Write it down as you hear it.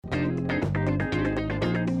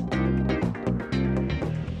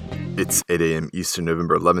It's 8 a.m. Eastern,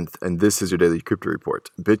 November 11th, and this is your daily crypto report.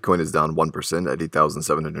 Bitcoin is down 1% at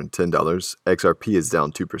 $8,710, XRP is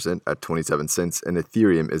down 2% at 27 cents, and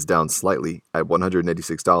Ethereum is down slightly at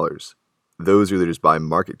 $186. Those are leaders by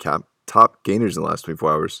market cap. Top gainers in the last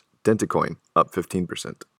 24 hours, Dentacoin, up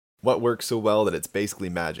 15%. What works so well that it's basically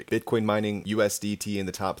magic? Bitcoin mining, USDT in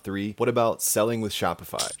the top 3. What about selling with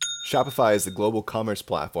Shopify? Shopify is the global commerce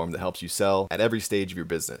platform that helps you sell at every stage of your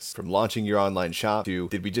business. From launching your online shop to,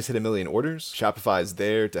 did we just hit 1 million orders? Shopify is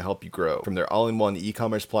there to help you grow. From their all-in-one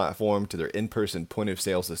e-commerce platform to their in-person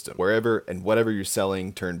point-of-sale system. Wherever and whatever you're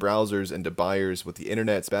selling, turn browsers into buyers with the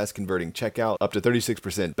internet's best converting checkout, up to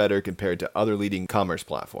 36% better compared to other leading commerce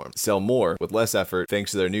platforms. Sell more with less effort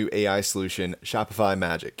thanks to their new AI solution, Shopify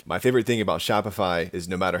Magic. My favorite thing about Shopify is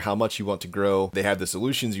no matter how much you want to grow, they have the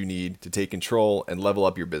solutions you need to take control and level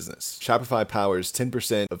up your business. Shopify powers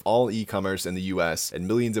 10% of all e-commerce in the US and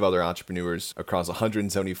millions of other entrepreneurs across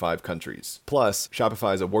 175 countries. Plus,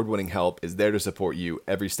 Shopify's award-winning help is there to support you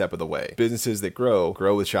every step of the way. Businesses that grow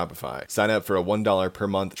with Shopify. Sign up for a $1 per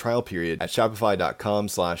month trial period at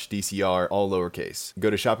shopify.com/DCR, all lowercase. Go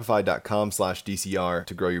to shopify.com/DCR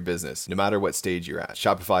to grow your business, no matter what stage you're at.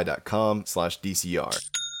 Shopify.com/DCR.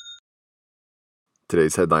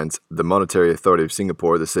 Today's headlines. The Monetary Authority of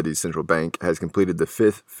Singapore, the city's central bank, has completed the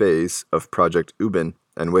 5th phase of Project Ubin,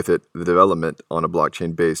 and with it, the development on a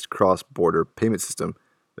blockchain-based cross-border payment system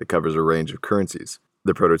that covers a range of currencies.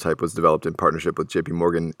 The prototype was developed in partnership with JP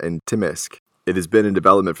Morgan and Timesk. It has been in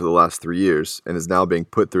development for the last 3 years and is now being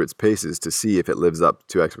put through its paces to see if it lives up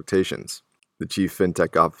to expectations. The chief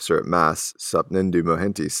fintech officer at MAS, Sapnindu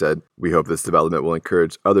Mohanty, said, "We hope this development will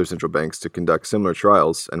encourage other central banks to conduct similar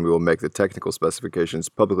trials, and we will make the technical specifications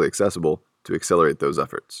publicly accessible to accelerate those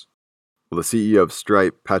efforts." Well, the CEO of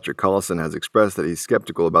Stripe, Patrick Collison, has expressed that he's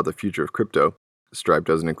skeptical about the future of crypto. Stripe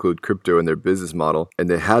doesn't include crypto in their business model, and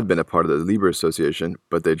they had been a part of the Libra Association,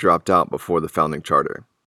 but they dropped out before the founding charter.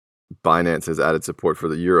 Binance has added support for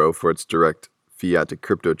the euro for its direct fiat to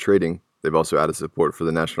crypto trading. They've also added support for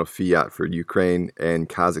the national fiat for Ukraine and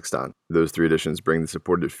Kazakhstan. Those 3 additions bring the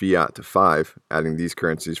supported fiat to 5. Adding these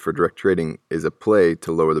currencies for direct trading is a play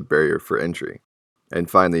to lower the barrier for entry. And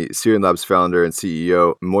finally, Serum Labs founder and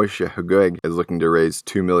CEO Moshe Hageg is looking to raise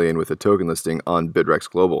 $2 million with a token listing on Bitrex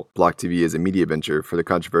Global. BlockTV is a media venture for the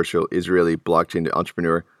controversial Israeli blockchain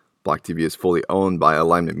entrepreneur. BlockTV is fully owned by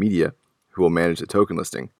Alignment Media, who will manage the token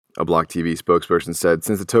listing. A BlockTV spokesperson said,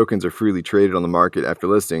 "Since the tokens are freely traded on the market after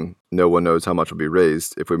listing, no one knows how much will be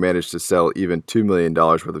raised. If we manage to sell even $2 million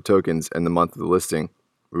worth of tokens in the month of the listing,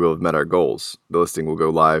 we will have met our goals. The listing will go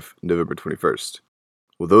live November 21st.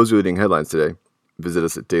 Well, those are leading headlines today. Visit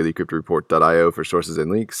us at dailycryptoreport.io for sources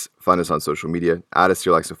and links. Find us on social media, add us to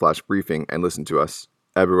your Alexa Flash briefing, and listen to us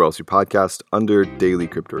everywhere else you podcast under Daily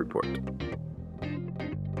Crypto Report.